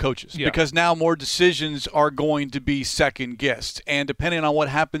is for the coaches because now more decisions are going to be second-guessed. And depending on what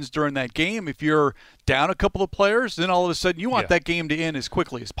happens during that game, if you're down a couple of players, then all of a sudden you want that game to end as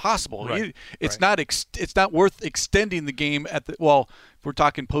quickly as possible. Right. It's not worth extending the game at the – well, if we're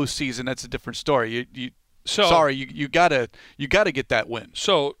talking postseason, that's a different story. You gotta get that win.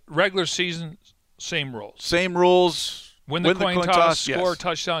 So regular season, same rules. Same rules. Win the coin toss, score a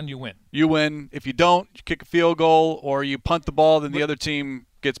touchdown, you win. You win. If you don't, you kick a field goal or you punt the ball, then the other team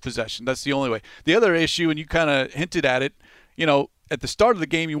gets possession. That's the only way. The other issue, and you kind of hinted at it, at the start of the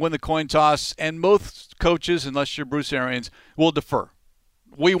game, you win the coin toss, and most coaches, unless you're Bruce Arians, will defer.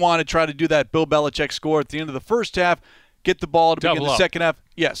 We want to try to do that Bill Belichick score at the end of the first half, get the ball to begin the second half.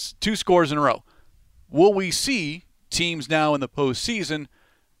 Yes, 2 scores in a row. Will we see teams now in the postseason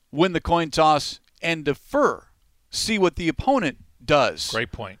win the coin toss and defer? See what the opponent does.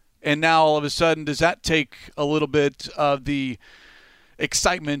 Great point. And now all of a sudden, does that take a little bit of the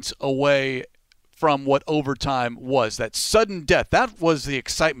excitement away from what overtime was? That sudden death. That was the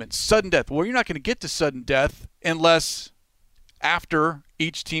excitement. Sudden death. Well, you're not going to get to sudden death unless after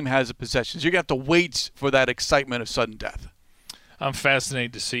each team has a possession. So you're going to have to wait for that excitement of sudden death. I'm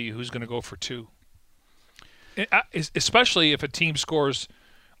fascinated to see who's going to go for 2. Especially if a team scores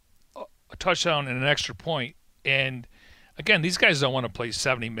a touchdown and an extra point. And, again, these guys don't want to play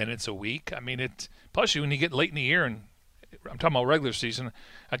 70 minutes a week. I mean, plus when you get late in the year, and I'm talking about regular season,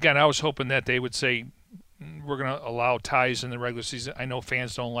 again, I was hoping that they would say we're going to allow ties in the regular season. I know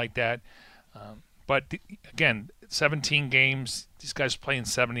fans don't like that. But, again, 17 games, these guys playing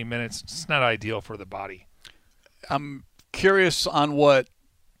 70 minutes, it's not ideal for the body. I'm curious on what,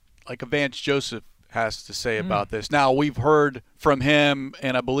 like, Vance Joseph has to say about this. Now, we've heard from him,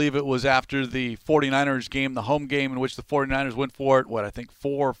 and I believe it was after the 49ers game, the home game in which the 49ers went for it, I think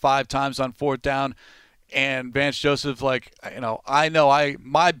 4 or 5 times on 4th down, and Vance Joseph's like,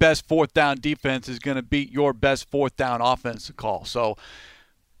 my best 4th down defense is going to beat your best 4th down offensive call. So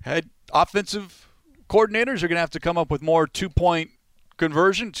head offensive coordinators are going to have to come up with more 2-point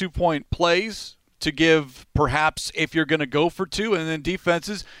conversion, 2-point plays to give perhaps if you're going to go for 2, and then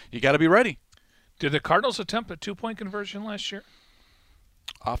defenses, you got to be ready. Did the Cardinals attempt a 2-point conversion last year?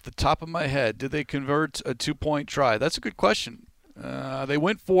 Off the top of my head, did they convert a 2-point try? That's a good question. They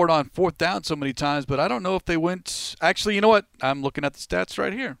went for it on 4th down so many times, but I don't know if they went – actually, you know what? I'm looking at the stats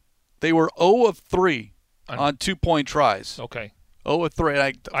right here. They were 0 of 3 on 2-point tries. Okay. 0 of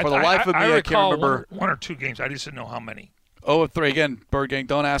 3. For the life of me, I can't remember. One or 2 games. I just didn't know how many. 0 of 3. Again, Bird Gang,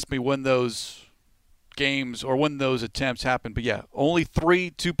 don't ask me when those games or when those attempts happened. But, yeah, only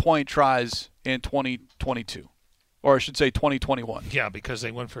 3 2-point tries in 2022, or I should say 2021. Yeah, because they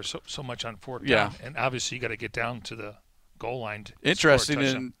went for so much on 4th down, and obviously you got to get down to the goal line. Interesting,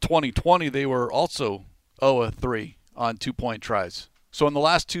 in 2020 they were also 0 of 3 on 2-point tries. So in the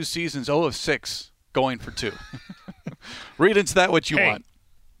last 2 seasons, 0 of 6 going for 2. Read into that what you want.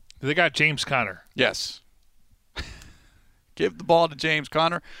 They got James Conner. Yes. Give the ball to James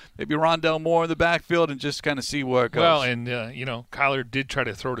Conner, maybe Rondell Moore in the backfield, and just kind of see where it goes. Well, and, Kyler did try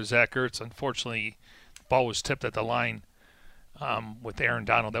to throw to Zach Ertz. Unfortunately, the ball was tipped at the line with Aaron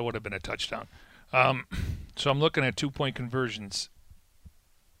Donald. That would have been a touchdown. So I'm looking at 2-point conversions.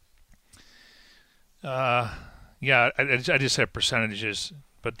 I just have percentages.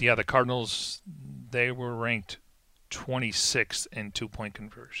 But, the Cardinals, they were ranked 26th in 2-point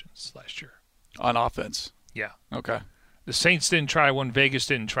conversions last year. On offense? Yeah. Okay. The Saints didn't try one. Vegas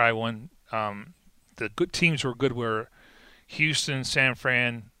didn't try one. The good teams were good were Houston, San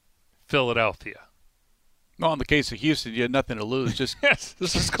Fran, Philadelphia. Well, in the case of Houston, you had nothing to lose. Just yes,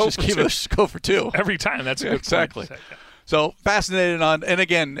 just go for 2 every time. That's a good exactly. Point. So fascinated on, and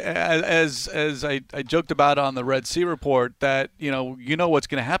again, as I joked about on the Red Sea Report, that you know what's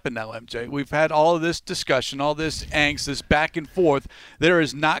going to happen now, MJ. We've had all of this discussion, all this angst, this back and forth. There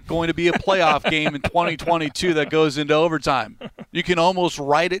is not going to be a playoff game in 2022 that goes into overtime. You can almost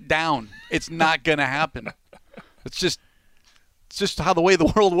write it down. It's not going to happen. It's just how the way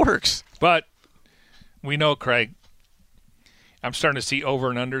the world works. But we know, Craig, I'm starting to see over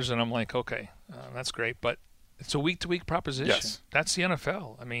and unders, and I'm like, okay, that's great, but it's a week-to-week proposition. Yes. That's the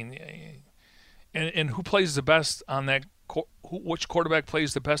NFL. I mean, and who plays the best on that? Which quarterback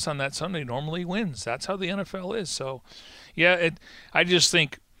plays the best on that Sunday normally wins. That's how the NFL is. So, yeah, I just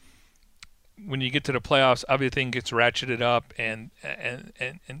think when you get to the playoffs, everything gets ratcheted up, and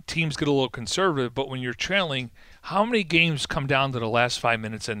teams get a little conservative. But when you're trailing, How many games come down to the last 5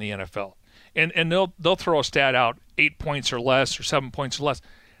 minutes in the NFL? And they'll throw a stat out, 8 points or less or 7 points or less.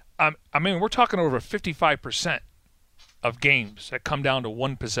 I mean, we're talking over 55% of games that come down to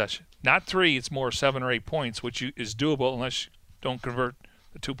one possession. Not 3, it's more 7 or 8 points, which is doable unless you don't convert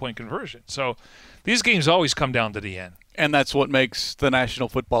the 2-point conversion. So these games always come down to the end. And that's what makes the National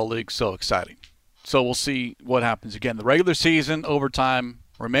Football League so exciting. So we'll see what happens again. The regular season, overtime,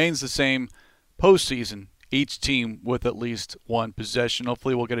 remains the same. Postseason, each team with at least one possession.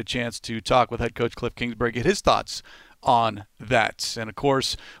 Hopefully we'll get a chance to talk with head coach Cliff Kingsbury, get his thoughts on that. And, of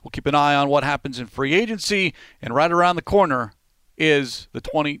course, we'll keep an eye on what happens in free agency. And right around the corner is the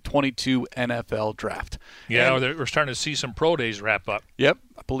 2022 NFL Draft. Yeah, we're starting to see some pro days wrap up. Yep.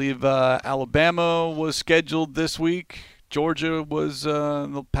 I believe Alabama was scheduled this week. Georgia was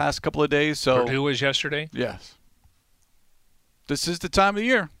the past couple of days. So Purdue was yesterday. Yes. This is the time of the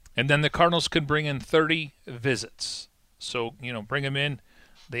year. And then the Cardinals could bring in 30 visits. So, bring them in.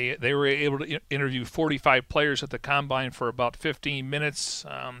 They were able to interview 45 players at the Combine for about 15 minutes.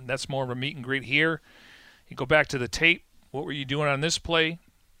 That's more of a meet and greet here. You go back to the tape. What were you doing on this play?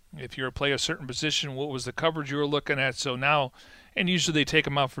 If you're a play a certain position, what was the coverage you were looking at? So now, and usually they take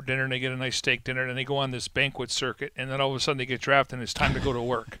them out for dinner and they get a nice steak dinner and they go on this banquet circuit, and then all of a sudden they get drafted and it's time to go to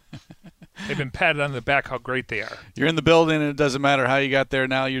work. They've been patted on the back how great they are. You're in the building and it doesn't matter how you got there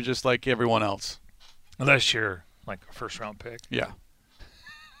now. You're just like everyone else. Unless you're like a first-round pick. Yeah.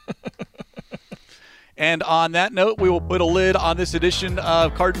 And on that note, we will put a lid on this edition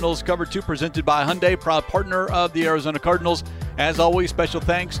of Cardinals Cover 2 presented by Hyundai, proud partner of the Arizona Cardinals. As always, special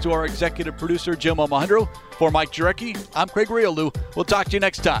thanks to our executive producer, Jim Omohundro. For Mike Jurecki, I'm Craig Riolu. We'll talk to you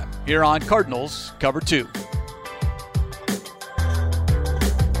next time here on Cardinals Cover 2.